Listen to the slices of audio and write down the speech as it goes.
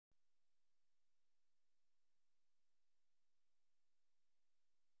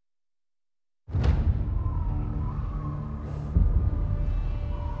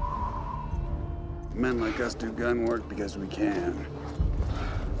Men like us do gun work because we can.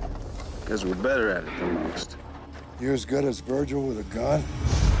 Because we're better at it than most. You're as good as Virgil with a gun?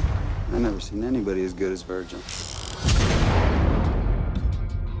 I've never seen anybody as good as Virgil.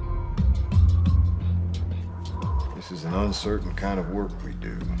 This is an uncertain kind of work we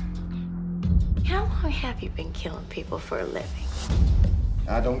do. How long have you been killing people for a living?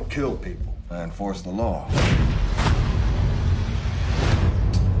 I don't kill people. I enforce the law.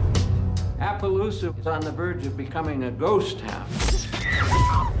 Appaloosa is on the verge of becoming a ghost town.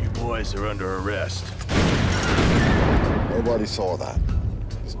 You boys are under arrest. Nobody saw that.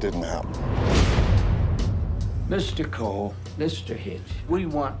 This didn't happen. Mr. Cole, Mr. Hitch, we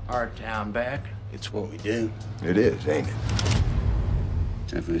want our town back. It's what we do. It is, ain't it?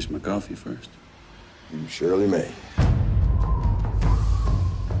 Can I finish my coffee first? You surely may.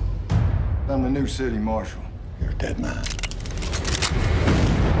 I'm the new city marshal. You're a dead man.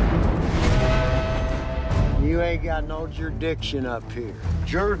 You ain't got no jurisdiction up here.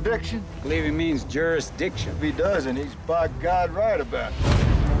 Jurisdiction? I believe he means jurisdiction. If he doesn't, he's by God right about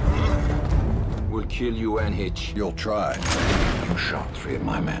it. We'll kill you and Hitch. You'll try. You shot 3 of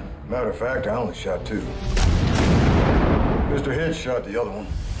my men. Matter of fact, I only shot 2. Mr. Hitch shot the other one.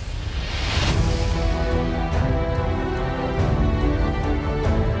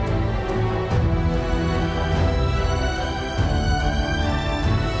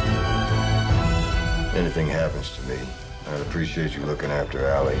 Anything happens to me, I'd appreciate you looking after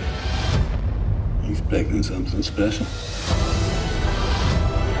Allie. You expecting something special?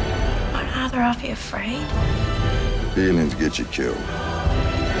 Aren't either of you afraid? Feelings get you killed.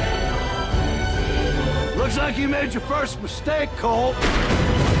 Looks like you made your first mistake, Cole.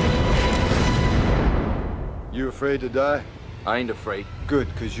 You afraid to die? I ain't afraid. Good,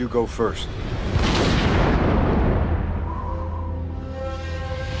 because you go first.